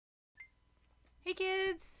Hey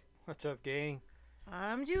kids! What's up, gang?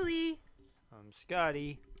 I'm Julie. I'm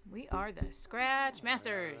Scotty. We are the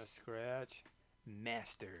cratchMASSters.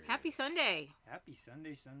 cratchMASSters. Happy Sunday. Happy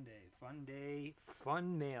Sunday. Fun day.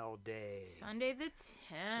 Fun mail day. Sunday the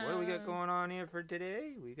 10th. What do we got going on here for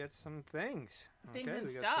today? We got some things. Things okay, and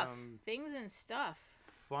we stuff. got some Things and stuff.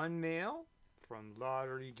 fun mail from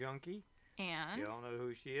Lottery Junkie. And You all know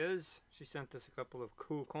who she is. She sent us a couple of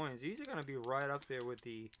cool coins. These are going to be right up there with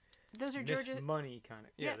the those are Miss Georgia. Money kind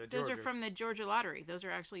of. Yeah, the those Georgia. are from the Georgia Lottery. Those are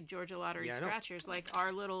actually Georgia Lottery Yeah, I know. scratchers, like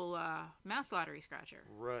our little Mass Lottery scratcher.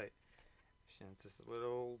 Right. She sent us a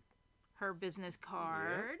little. Her business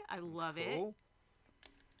card. I love Cool.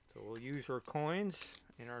 So we'll use her coins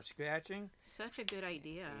in our scratching. it. Such a good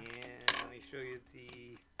idea. And let me show you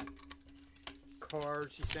the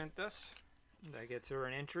card she sent us. That gets her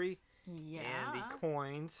an entry. Yeah. And the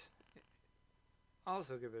coins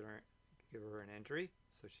also give her an entry.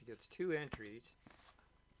 So she gets 2 entries.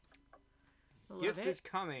 Love Gift it. is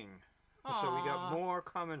coming. So we got Aw. more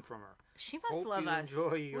coming from her. She must Hope love you us.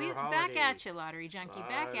 enjoy your Back holidays. at you, Lottery Junkie.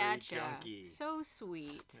 Back Lottery at you. Junkie. So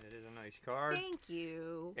sweet. It is a nice card. Thank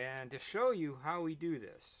you. And to show you how we do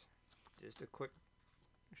this, just a quick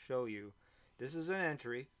show you. This is an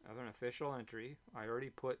entry of an official entry. I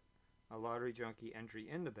already put a Lottery Junkie entry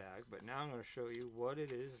in the bag, but now I'm going to show you what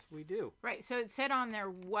it is we do. Right, so it said on there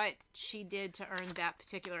what she did to earn that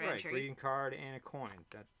particular Right, entry. greeting card and a coin.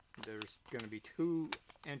 There's going to be 2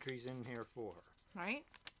 entries in here for her. Right?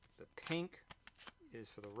 The pink is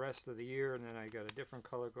for the rest of the year, and then I got a different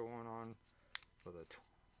color going on for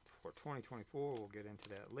 2024. We'll get into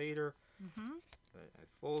that later. Mm-hmm. But I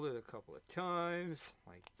folded a couple of times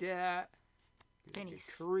like that. Then he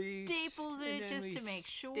crease, staples and it then just we to make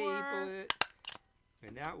sure. Staple it,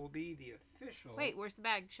 and that will be the official. Wait, where's the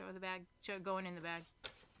bag? Show the bag. Show it going in the bag.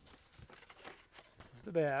 This is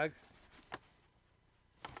the bag.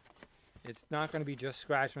 It's not going to be just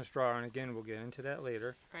cratchMASSter, and again, we'll get into that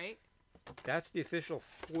later. Right? That's the official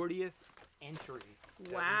 40th entry. that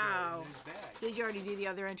we got Wow. in this bag. Did you already do the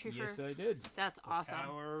other entry Yes, for? I did. That's awesome.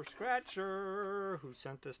 Our scratcher, who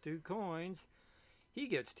sent us 2 coins, he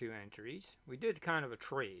gets 2 entries. We did kind of a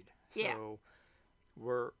trade. Yeah. So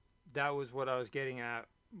that was what I was getting at.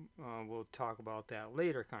 We'll talk about that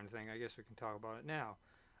later kind of thing. I guess we can talk about it now.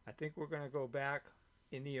 I think we're going to go back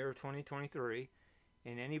in the year 2023,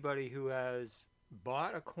 and anybody who has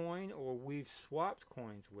bought a coin or we've swapped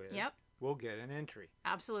coins with Yep. will get an entry.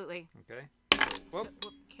 Absolutely. Okay? So,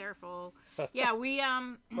 whoop, careful. Yeah,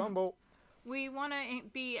 Fumble. we want to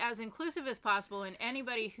be as inclusive as possible, and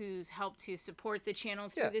anybody who's helped to support the channel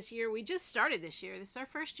through this year. We just started this year. This is our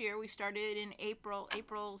first year. We started in April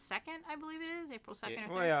 2nd, I believe it is. April 2nd or 3rd.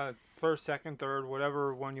 Well, yeah, 1st, 2nd, 3rd,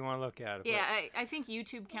 whatever one you want to look at. Yeah, I think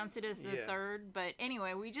YouTube counts it as the Yeah. 3rd. But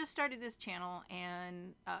anyway, we just started this channel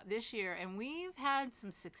and this year, and we've had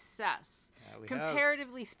some success. We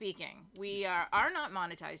Comparatively speaking, we are not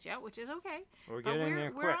monetized yet, which is okay. We're But getting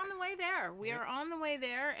there quick. we're on the way there. We are on the way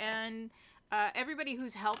there, and everybody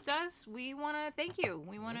who's helped us, we want to thank you.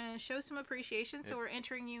 We want to show some appreciation, so we're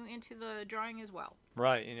entering you into the drawing as well.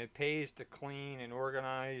 Right, and it pays to clean and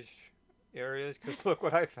organize areas. Because look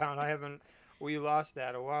what I found. We lost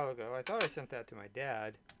that a while ago. I thought I sent that to my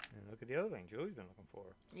dad. And look at the other thing Julie's been looking for.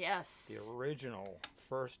 Yes. The original,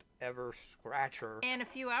 first ever scratcher. And a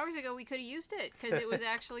few hours ago, we could have used it because it was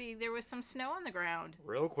actually, there was some snow on the ground.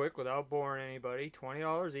 Real quick, without boring anybody,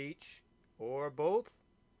 $20 each, or both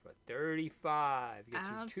for $35. Get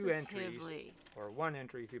you 2 entries, Absolutely. or 1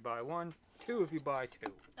 entry if you buy 1, 2 if you buy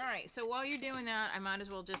 2. All right, so while you're doing that, I might as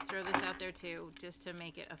well just throw this out there too, just to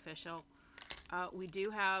make it official. We do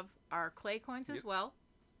have our clay coins as well.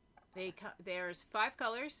 There's 5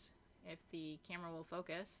 colors, if the camera will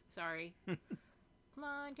focus. Sorry. Come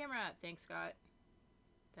on, camera. Thanks, Scott.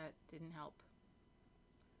 That didn't help.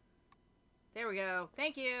 There we go.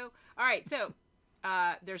 Thank you. All right, so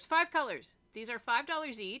there's 5 colors. These are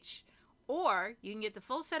 $5 each, or you can get the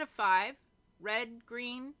full set of 5, red,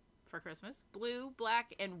 green for Christmas, blue,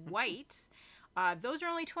 black, and white. Those are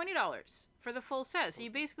only $20 for the full set. So you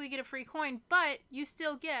basically get a free coin, but you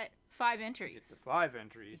still get 5 entries. You get the 5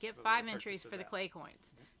 entries. You get for 5 the entries purchase for of the that. clay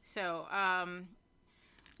coins. So,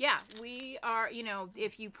 yeah, we are,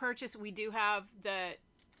 if you purchase, we do have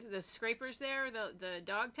the scrapers there. The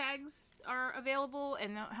dog tags are available.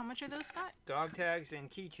 And how much are those, Scott? Dog tags and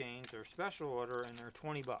keychains are special order, and they're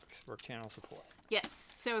 $20 for channel support.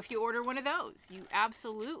 Yes. So if you order one of those, you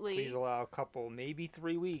absolutely... Please allow a couple, maybe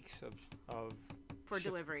 3 weeks of for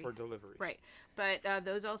delivery. For deliveries. Right. But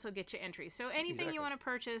those also get you entries. So anything Exactly. you want to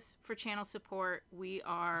purchase for channel support, we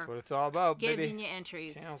are That's what it's all about, giving baby. you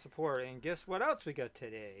entries. Channel support. And guess what else we got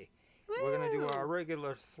today? We're going to do Woo! our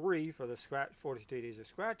regular 3 for the 42 days of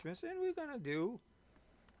Scratchmas, and we're going to do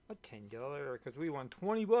a $10, because we won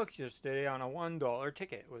 $20 yesterday on a $1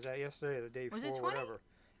 ticket. Was that yesterday or the day before? Was it 20? Whatever.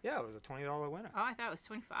 Yeah, it was a $20 winner. Oh, I thought it was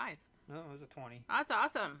 25. No, it was a 20. That's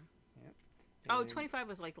awesome. Yep. Oh, And- 25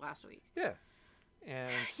 was like last week. Yeah.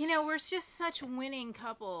 And You know, we're just such a winning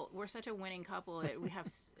couple. We're such a winning couple that we have.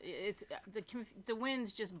 It's the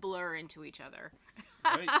wins just blur into each other.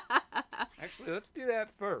 Right. Actually, let's do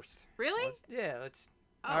that first. Really? Let's.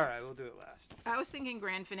 Oh. All right, we'll do it last. I was thinking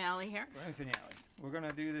grand finale here, Grand finale. We're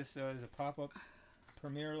gonna do this as a pop-up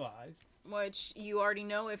premiere live. which you already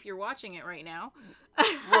know if you're watching it right now.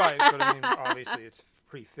 Right, but I mean, obviously it's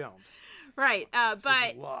pre-filmed. Right, This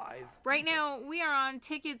but is live. right now we are on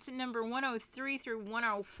tickets number 103 through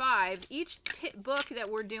 105. Each book that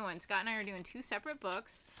we're doing, Scott and I are doing 2 separate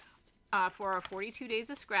books for our 42 days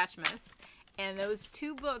of Scratchmas. And those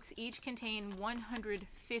 2 books each contain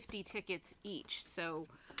 150 tickets each. So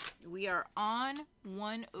we are on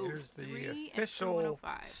 103 Here's the and official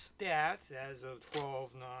 105. stats as of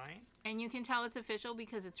 12/9. And you can tell it's official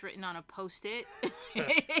because it's written on a Post-it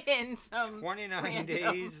in some 29 random-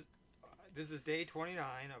 days. This is day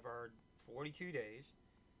 29 of our 42 days.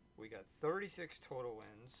 We got 36 total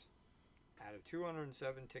wins out of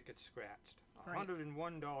 207 tickets scratched. Right.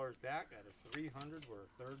 $101 back out of 300. We're a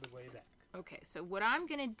third of the way back. Okay, so what I'm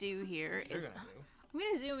going to do here You're is gonna do. I'm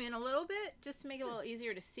going to zoom in a little bit just to make it a little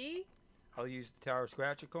easier to see. I'll use the Tower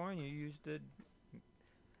Scratcher coin. You use the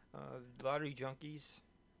Lottery Junkies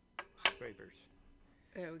scrapers.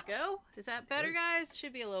 There we go. Is that better, guys?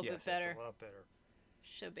 Should be a little Yes, bit better. that's a lot better.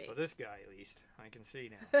 Should be. For this guy, at least. I can see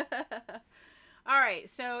now. All right,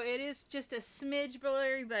 so it is just a smidge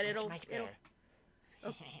blurry, but it'll.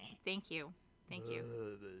 Oh, thank you. Thank you.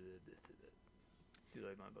 Do you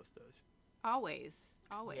like my mustache? Always.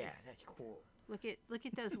 Always. Yeah, that's cool. Look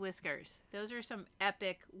at those whiskers. Those are some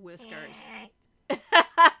epic whiskers.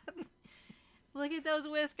 Look at those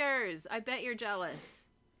whiskers. I bet you're jealous.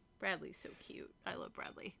 Bradley's so cute. I love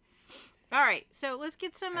Bradley. All right, so let's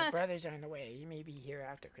get some. My brother's on the way. He may be here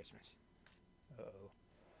after Christmas. Uh-oh.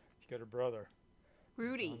 She's got a brother. He's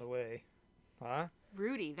Rudy. on the way. Huh?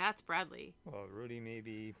 Rudy, that's Bradley. Well, Rudy may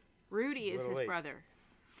be... Rudy is little his late. brother.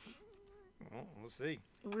 Well, we'll see.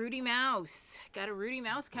 Rudy Mouse. Got a Rudy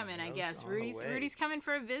Mouse coming, I Mouse guess. on the way. Rudy's coming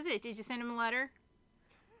for a visit. Did you send him a letter?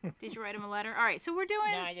 Did you write him a letter? All right, so we're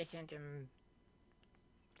doing No, I just sent him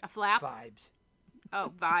a flap. vibes.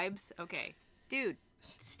 Oh, vibes. Okay. Dude,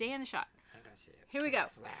 stay in the shot. I'm gonna say it. Here we go.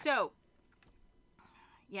 Flap. So,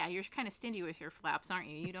 yeah, you're kind of stingy with your flaps, aren't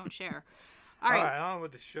you? You don't share. All All right. right, on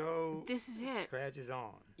with the show. This is it. Scratch is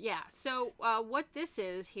on. Yeah. So, what this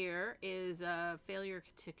is here is a failure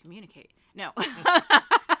to communicate. No.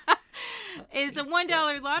 It's a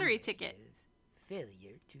 $1 lottery ticket.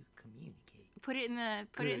 Failure to communicate. Put it in the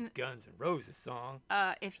Good Guns N' Roses song.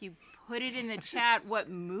 if you put it in the chat what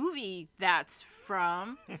movie that's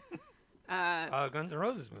from. Guns N'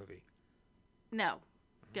 Roses movie. No.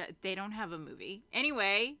 They don't have a movie.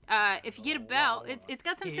 Anyway, if you get a bell, it's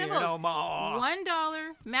got some Here symbols. no more.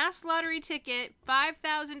 $1 mass lottery ticket,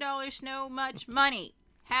 $5,000 snow much money.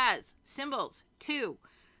 Has symbols. 2.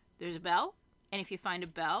 There's a bell, and if you find a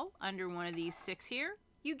bell under one of these 6 here,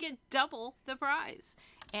 you get double the prize.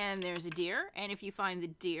 And there's a deer, and if you find the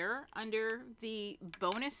deer under the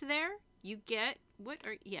bonus there, you get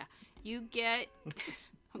you get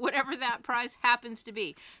whatever that prize happens to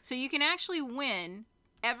be. So you can actually win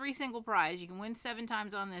every single prize. You can win 7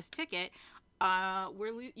 times on this ticket.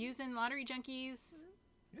 We're using Lottery Junkies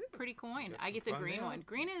pretty coin. Got I some get the fun green now. one.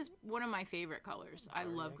 Green is one of my favorite colors. I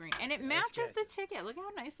Lottery love green. Junkies. And it Yeah, matches the scratches. ticket. Look how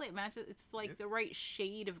nicely it matches. It's like Yep. the right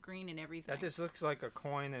shade of green and everything. That just looks like a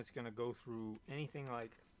coin that's going to go through anything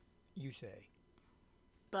like you say.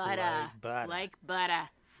 butter. butter. Like butter.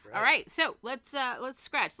 All right, so let's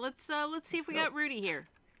scratch. Let's see if we go. got Rudy here.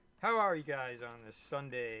 How are you guys on this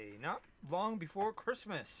Sunday? Not long before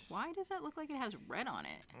Christmas. Why does that look like it has red on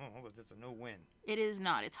it? Oh, but it's a no-win. It is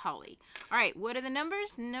not. It's holly. All right, what are the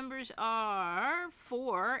numbers? Numbers are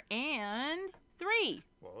 4 and 3.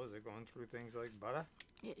 Well, is it going through things like butter?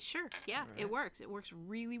 Sure, yeah, it Alright. works. It works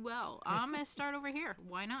really well. I'm going to start over here.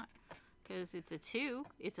 Why not? Because it's a 2.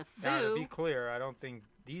 It's a Now, to foo. be clear, I don't think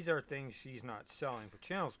these are things she's not selling for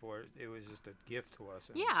Channel Sport. It was just a gift to us.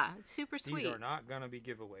 and Yeah, it's super These sweet. are not going to be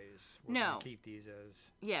giveaways. We're No. going to keep these as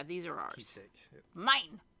Yeah, these are ours. keepsakes. Yep.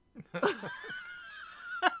 Mine.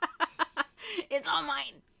 It's all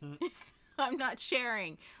mine. I'm not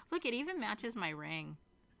sharing. Look, it even matches my ring.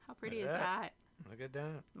 How pretty is Look at that? Look at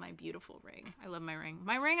that. My beautiful ring. I love my ring.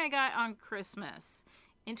 My ring I got on Christmas.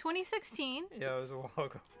 in 2016. Yeah, it was a while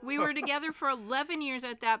ago. We were together for 11 years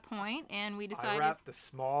at that point, and we I decided. wrapped the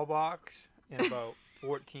small box in about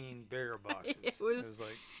 14 bigger boxes. It was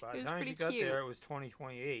like, by the was time pretty you got cute. there, it was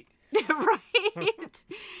 2028. Right.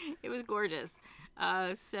 It was gorgeous.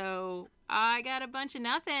 So I got a bunch of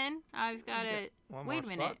nothing. I've got a. One Wait a more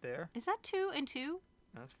minute. spot there. Is that 2 and 2?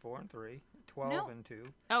 That's 4 and 3. 12 No. and 2.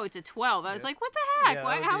 Oh, it's a 12. I was Yep. like, what the heck? Yeah,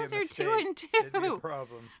 Why? that would How be a is there 2 mistake. and 2? It'd be a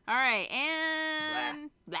problem. All right, and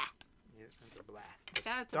blah. Yes, that's a blah.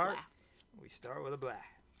 That's start, a blah. We start with a blah.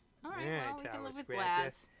 All right, Yeah, well, we can Tower live with Scratcher.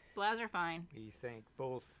 blahs. Blahs are fine. We thank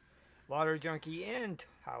both Lottery Junkie and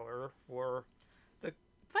Tower for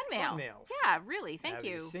Fun mail. fun mails. Yeah, really. Thank Have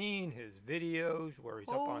you. you seen his videos where he's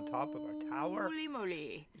up on top of a tower? Holy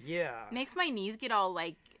moly. Yeah. Makes my knees get all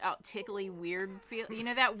like out tickly weird feel. You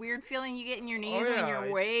know that weird feeling you get in your knees yeah. when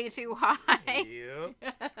you're way too high?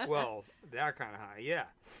 Yep. Well, that kind of high, yeah.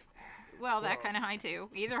 Well, that Whoa. kind of high too.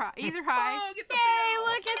 Either high. Oh, get the Yay,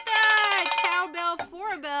 bell. look at that. Cowbell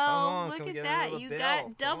for a bell. Come on, look come at get that. another You bell. got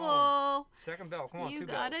Come double. on. Second bell. Come on, You two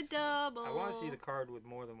got bells. a double. I want to see the card with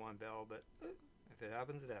more than one bell, but if it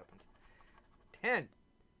happens, it happens. 10.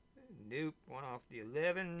 Nope. One off the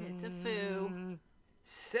 11. It's a foo.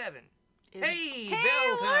 7. Is- Hey, Hey,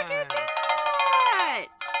 bell look time. at that.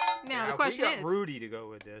 Now the if question we got is. Rudy to go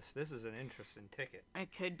with this. This is an interesting ticket. It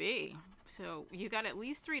could be. So you got at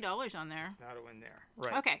least $3 on there. It's not a win there.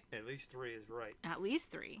 Right. Okay. At least 3 is right. At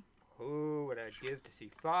least 3. Who would I give to see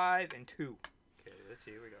 5 and 2? Okay, let's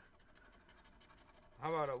see. Here we go.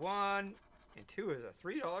 How about a 1 and 2 is a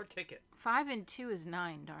 $3 ticket? 5 and 2 is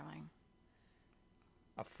 9, darling.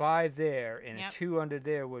 A 5 there and Yep. a 2 under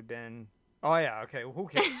there would have been. Oh yeah. Okay. Well, who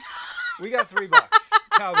cares? We got $3.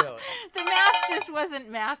 Cowbell it. The math just wasn't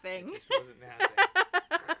mathing. This wasn't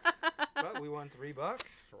mathing. But we won $3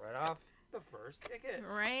 right off the first ticket.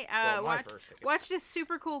 Right? Well, my watch, first ticket. watch this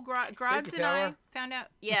super cool Grods Thank you, and I Tower. found out.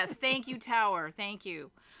 Yes, thank you, Tower. Thank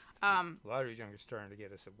you. Lottery Junkie's starting to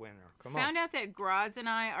get us a winner. Come Found on. out that Grods and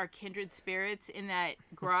I are kindred spirits in that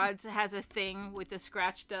Grods has a thing with the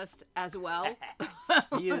scratch dust as well.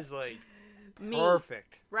 He is like Me.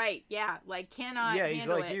 perfect. Right, yeah. Like, cannot Yeah, he's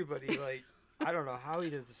handle like it. you, but he like I don't know how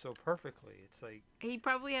he does it so perfectly. It's like He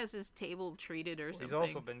probably has his table treated or something. he's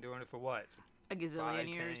also been doing it for what? a 5, gazillion 10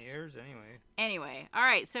 years. years anyway. Anyway, all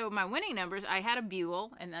right. So my winning numbers, I had a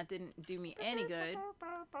bugle, and that didn't do me any good.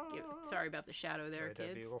 Sorry about the shadow there, Tried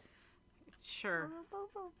that kids. bugle. Sure.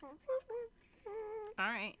 All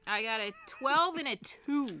right. I got a 12 and a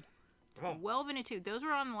 2. Come on. 12 and a 2. Those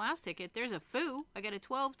were on the last ticket. There's a foo. I got a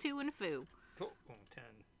 12, 2, and a foo. 10.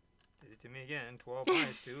 Did it to me again. 12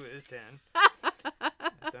 minus 2 is 10.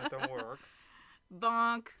 That don't work.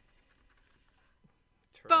 Bonk.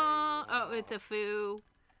 Trade Bonk. Oh, off. it's a foo.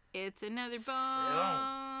 It's another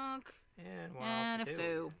bonk. And one And a off the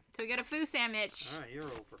foo. So we got a foo sandwich. Alright, you're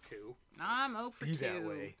 0 for 2. I'm 0 for Be 2. that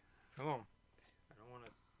way. Come on.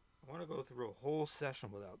 I want to go through a whole session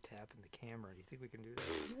without tapping the camera. Do you think we can do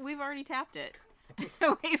that? We've already tapped it.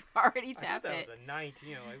 We've already I thought tapped that it. was a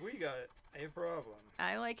 19. Like, we got a problem.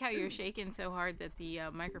 I like how you're shaking so hard that the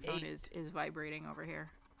microphone 8. is vibrating over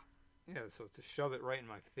here. Yeah, so to shove it right in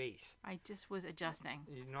my face. I just was adjusting.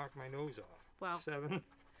 You knocked my nose off. Well. 7.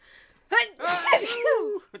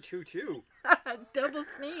 Choo! Choo-choo. Double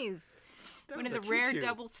sneeze. That One of was the a rare choo-choo.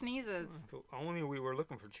 double sneezes, If only we were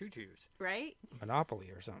looking for choo-choos. right? Monopoly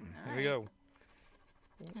or something. All Here we right.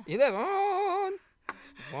 go. 11.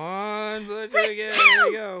 1, but again. There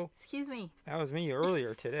we go. Excuse me. That was me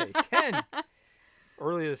earlier today. 10.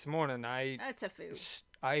 Earlier this morning, That's a foo.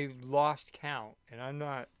 I lost count, and I'm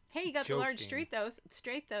not Hey, you got the large joking.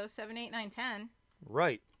 straight though. 7, 8, 9, 10.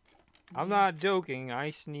 right. I'm not joking. I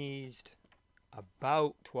sneezed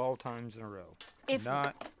about 12 times in a row. If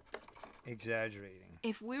Not exaggerating.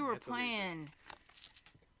 if we were That's what he said. playing,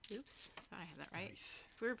 oops, thought I had that right. Nice.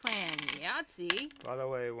 If we were playing Yahtzee, By the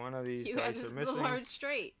way, one of these you had dice are the missing. large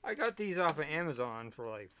straight. I got these off of Amazon for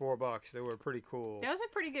like $4. They were pretty cool. That was a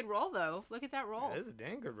pretty good roll though. Look at that roll. That is a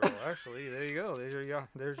dang good roll, actually. There you go.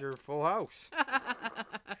 There's your full house.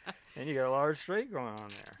 And you got a large straight going on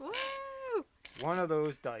there. Woo! One of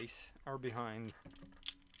those dice are behind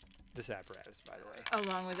this apparatus, by the way.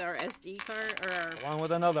 Along with our SD card or our. Along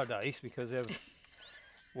with another dice, because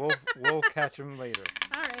we'll catch them later.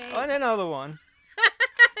 All right. And another one.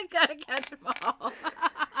 Gotta catch them all.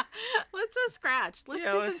 Let's scratch. Let's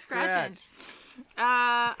do some scratching.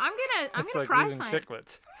 I'm It's gonna like prize losing hunt.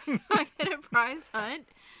 chiclets. I'm gonna prize hunt.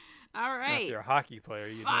 All Now, if right. you're a hockey player,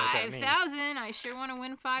 you know what that means. 5,000. I sure want to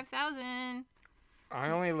win 5,000. I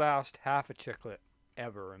only lost half a chiclet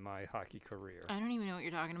ever in my hockey career. I don't even know what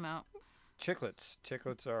you're talking about. Chiclets.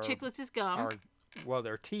 Chiclets are Chiclets is gum. are well,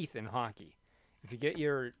 they're teeth in hockey. If you get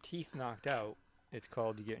your teeth knocked out, it's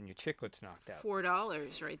called you getting your chiclets knocked out.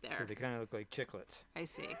 $4 right there. Because they kind of look like chiclets. I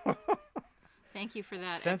see. Thank you for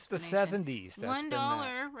that. Since the explanation. 70s, that's $1 been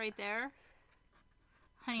that. right there.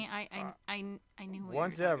 Honey, I knew what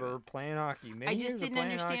Once you were ever about. playing hockey. Many I just years of didn't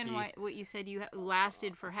playing understand hockey. what you said you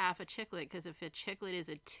lasted for half a chiclet, because if a chiclet is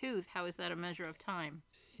a tooth, how is that a measure of time?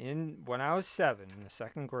 When I was 7 in the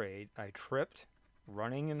 2nd grade, I tripped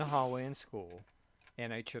running in the hallway in school,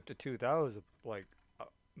 and I chipped a tooth. I was like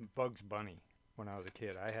Bugs Bunny when I was a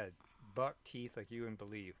kid. I had buck teeth like you wouldn't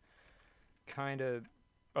believe. Kind of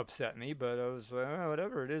upset me, but I was like, oh,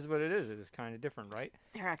 whatever. It is what it is. It is kind of different, right?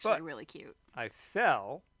 They're actually But really cute. I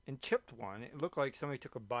fell and chipped one. It looked like somebody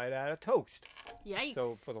took a bite out of toast. Yikes.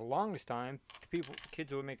 So for the longest time,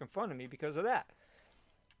 kids were making fun of me because of that.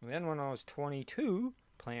 And then when I was 22,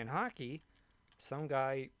 playing hockey, some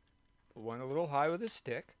guy went a little high with his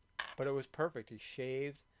stick, but it was perfect. He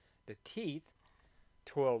shaved the teeth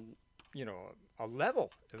to a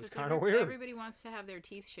level. It was kind of weird. Everybody wants to have their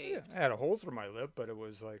teeth shaved. Yeah, I had a hole through my lip, but it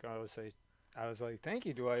was like I was like, thank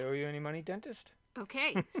you. Do I owe you any money, dentist?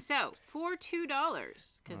 Okay, so for $2,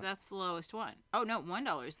 because that's the lowest one. Oh no,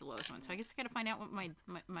 $1 is the lowest one. So I guess I got to find out what my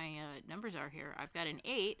numbers are here. I've got an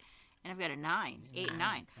 8 and I've got a 9. 8 and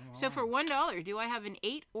 9. So for $1, do I have an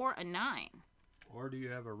 8 or a 9? Or do you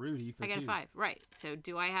have a Rudy for I got 2? a 5. Right. So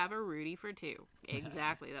do I have a Rudy for 2?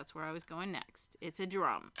 Exactly. That's where I was going next. It's a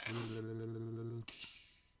drum.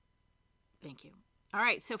 Thank you. All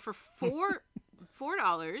right. So for $4,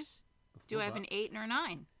 do I have an 8 or a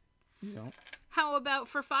 9? You don't. How about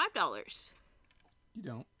for $5? You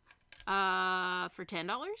don't. For $10?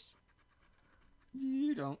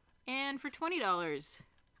 You don't. And for $20?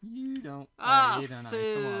 You don't. Oh, Alright, 8 or 9. Come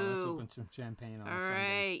on, let's foo. open some champagne on All Sunday.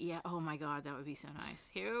 right. Yeah. Oh my God, that would be so nice.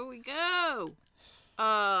 Here we go.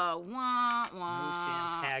 Wah wah.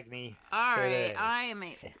 No champagne. All right. today. I am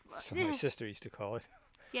a. So my sister used to call it.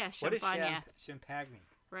 Yeah, What is champagne. Champagne.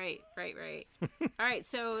 Right. All right.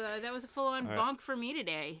 So that was a full-on All right. bonk for me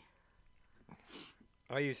today.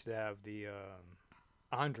 I used to have the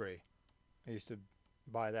Andre. I used to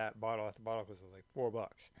buy that bottle after bottle because it was like $4.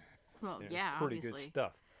 Well, And it was yeah, pretty obviously. good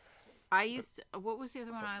stuff. I used to, what was the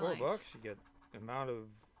other one I For $4, liked? you get the amount of.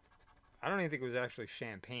 I don't even think it was actually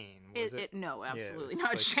champagne. Was it? No, Yeah, it absolutely was not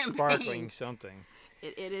like champagne. Sparkling something.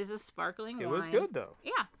 It is a sparkling wine. It was good though.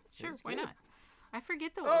 Yeah, sure. It's Why good. not? I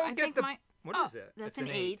forget the. Oh, I get think the- my. What is that? That's It's an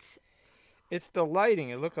 8. It's the lighting.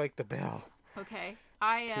 It looked like the bell. Okay.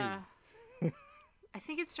 I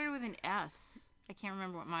think it started with an S. I can't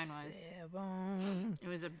remember what mine was. 7. It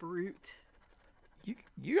was a brute.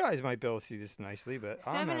 You guys might be able to see this nicely, but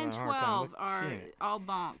I'm 7 having and a hard time 12 seeing are it. all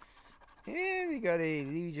bonks. And we got a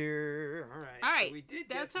leisure. All right. All right, So we did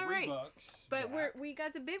that's get all right. $3. But back. we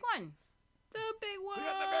got the big one. The big one. We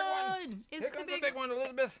got the big one. It's Here the comes big, the big one,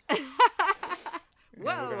 Elizabeth. Whoa,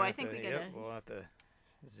 Yeah, we're gonna I have think to- we gotta. Yep, we'll have to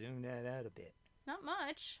zoom that out a bit. Not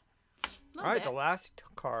much. All right, the last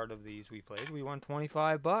card of these we played, we won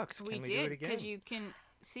 $25. Can We we do did it again? because you can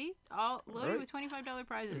see all loaded Right. with $25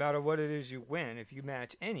 prizes. No matter what it is you win, if you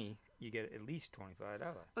match any, you get at least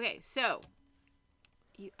 $25. Okay, so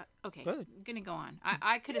okay, Good. I'm gonna go on.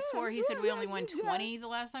 I could have swore he said we only won 20 the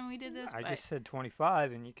last time we did this. I but just said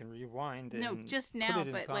 25, and you can rewind. no, and just put now, it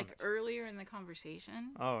in but like comments. earlier in the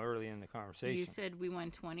conversation. Oh, early in the conversation. You said we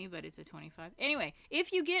won 20, but it's a 25. Anyway,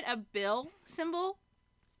 if you get a bill symbol,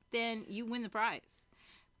 then you win the prize.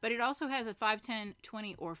 But it also has a 5, 10,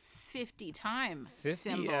 20, or 50 time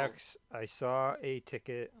symbol. 50X. I saw a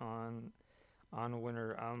ticket on a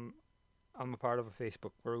winner. I'm a part of a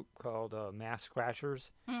Facebook group called Mass Scratchers.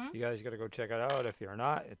 Mhm. You guys got to go check it out if you're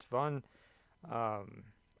not. It's fun.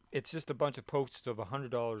 It's just a bunch of posts of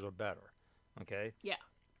 $100 or better. Okay. Yeah.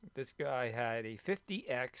 This guy had a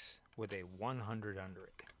 50X with a 100 under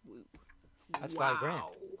it. Woo. That's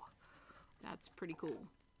 $5,000. That's pretty cool.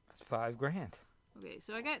 That's $5,000. Okay,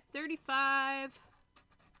 so I got 35.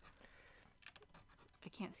 I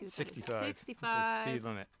can't see what that is. 65. The 65. speed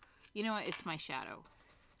limit. You know what? It's my shadow.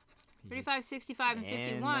 35, 65, and And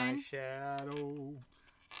 51. my shadow.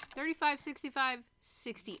 35, 65,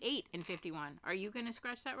 68, and 51. Are you going to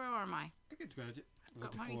scratch that row or am I? I can scratch it. Why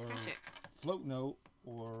don't you scratch it? Float note,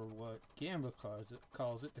 or what Gambler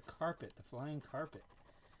calls it the carpet, the flying carpet.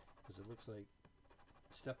 Because it looks like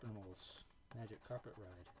Steppenwolf's magic carpet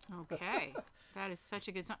ride. Okay. That is such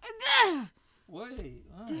a good song. Wait.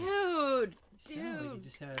 Oh, Dude. you sound like you Dude.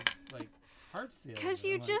 just had, like, heart failure. Because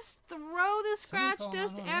you I'm like, just throw the scratch call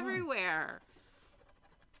dust 911. everywhere.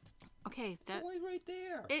 Okay, it's that only right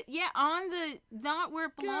there. yeah, on the not where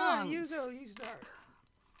it belongs. Use that.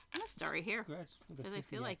 I'm gonna start right here Scratch for the because I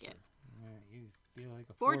feel like 50Xer. it. Alright, you feel like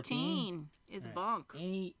a 14 is a Alright. bunk.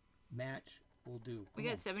 Any match will do. We Come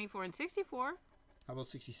got on. 74 and 64. How about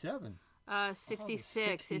 67?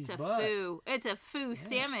 66. It's a 60s butt. foo. It's a foo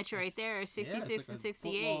sandwich right it's- there. 66 yeah, it's like and a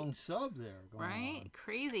 68. Long sub there. Going Right? on.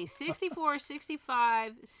 Crazy. 64,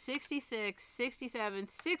 65, 66, 67,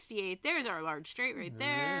 68. There's our large straight right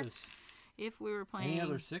there. It is. If we were playing Any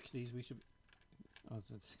other 60s, we should. I was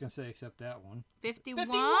just gonna say except that one. 51.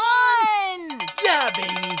 51! Yeah,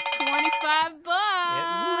 baby. 25 bucks.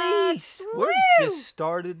 At least. Woo! We just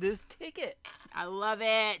started this ticket. I love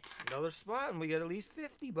it. Another spot, and we got at least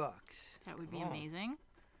 50 bucks. That would be Come on. amazing.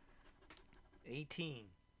 18.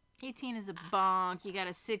 18 is a bonk. You got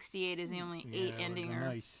a 68 is the only 8 Yeah, ending. would've been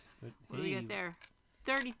Or nice. But what do we hey, got there?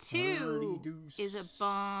 32 30 is a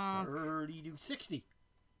bonk. 30 to 60.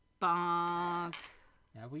 Bonk.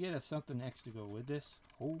 Now, if we get something extra to go with this,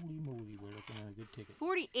 holy moly, we're looking at a good ticket.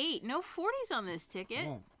 48. No 40s on this ticket.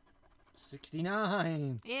 Come on.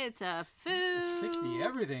 69. It's a foo. 60,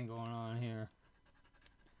 everything going on here.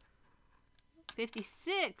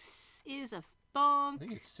 56 is a I bonk.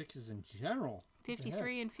 think it's sixes in general. What the heck?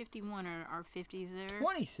 53 and 51 are our 50s there.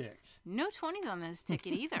 26. No 20s on this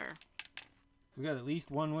ticket either. We got at least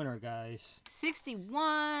one winner, guys.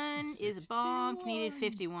 61 is a bonk. Needed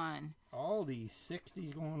 51. All these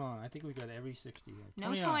 60s going on. I think we got every 60 here. No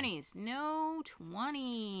 29. 20s. No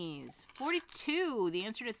 20s. 42. The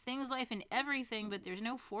answer to things, life, and everything, but there's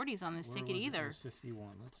no 40s on this Where ticket was it? It either. was 51.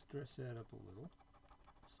 Let's dress that up a little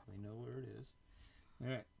so we know where it is. All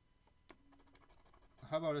right.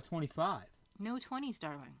 How about a 25? No 20s,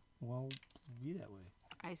 darling. Well, be that way.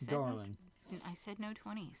 I said Darling. I said no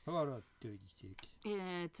 20s. How about a 36?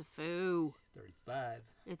 It's a foo. 35.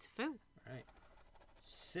 It's a foo. All right.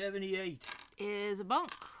 78. Is a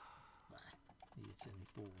bunk. Need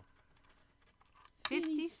 74.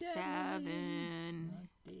 57. Right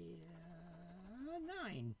there.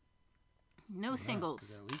 9. No All right,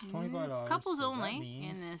 singles. we got at least $25. Couples so that only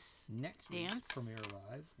means in this. next week's dance. premiere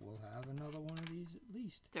live, we'll have another one of these at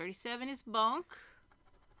least. 37 is bunk.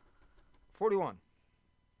 41.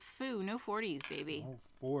 Foo. No 40s, baby. Oh,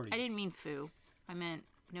 40s. I didn't mean foo. I meant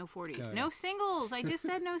no 40s. Got No it. singles. I just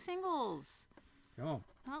said no singles. Come on.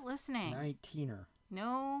 Not listening. 19er.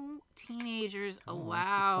 No teenagers Come on, let's get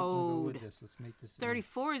something to go allowed. with this. Let's make this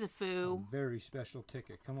 34 is a a foo. very special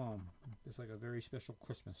ticket. Come on. It's like a very special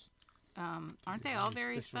Christmas. Aren't they all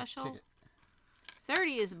very special? ticket.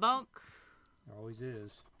 30 is bunk. There always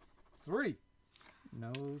is. 3.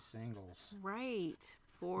 No singles. Right.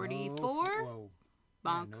 No 44. whoa.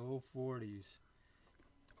 Bonk. Yeah, no 40s.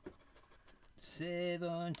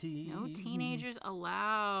 70. No teenagers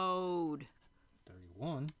allowed.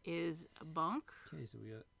 31. Is a bunk. Okay, so we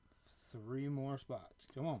got 3 more spots.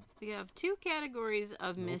 Come on. We have 2 categories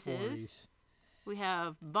of No misses. 40s. We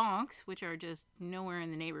have bonks, which are just nowhere in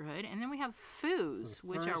the neighborhood, and then we have foos, So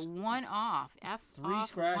which are first, one off. F 3 off,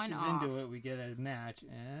 scratches one off. into it, we get a match.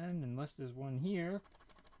 And unless there's one here,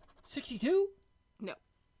 62?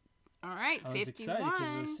 All right, I was excited 51.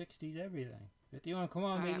 because it was 60s everything. 51, come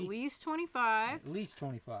on, All right, baby. at least 25. At least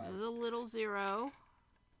 25. There's a little 0.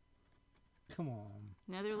 Come on.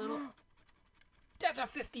 Another little That's a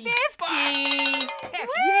 50. 50. Heck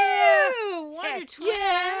Woo! yeah! Wonder Heck Twins.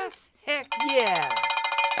 yeah! Heck yeah!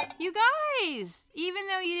 You guys, even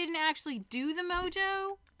though you didn't actually do the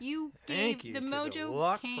mojo, you gave Thank you the to mojo the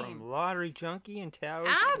luck came. from Lottery Junkie and Towers.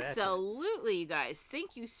 Absolutely, you guys.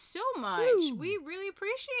 Thank you so much. Woo. We really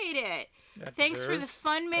appreciate it. That Thanks for the deserves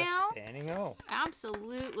fun a mail. standing O.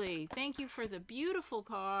 Absolutely. Thank you for the beautiful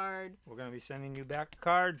card. We're going to be sending you back a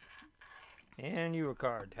card and you a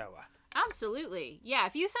card, Tawa. Absolutely. Yeah,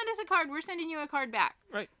 if you send us a card, we're sending you a card back.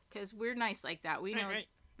 Right. Because we're nice like that. We know Right.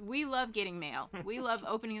 we love getting mail. We love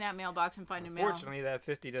opening that mailbox and finding mail. Unfortunately, that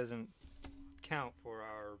 50 doesn't count for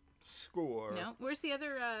our score. No. Where's the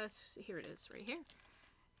other? Here it is, right here.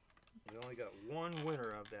 We only got one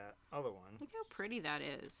winner of that other one. Look how pretty that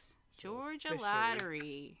is. So Georgia officially,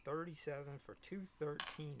 Lottery. 37 for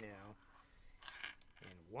 213 now.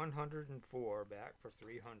 And 104 back for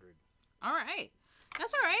 300. All right.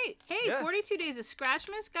 That's all right. Hey, Yeah. 42 days of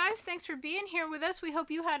Scratchmas. Guys, thanks for being here with us. We hope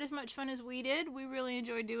you had as much fun as we did. We really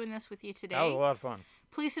enjoyed doing this with you today. That was a lot of fun.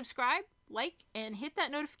 Please subscribe, like, and hit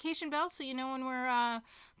that notification bell so you know when we're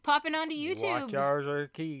popping onto YouTube. Watch hours are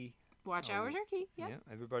key. Watch hours are key. Yeah. Yeah,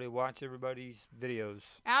 everybody watch everybody's videos.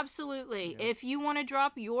 Absolutely. Yeah. If you want to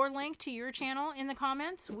drop your link to your channel in the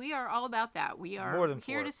comments, we are all about that. We are More than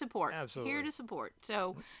here for to it. support. Absolutely. Here to support.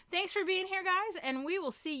 So thanks for being here, guys, and we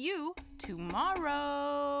will see you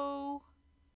tomorrow.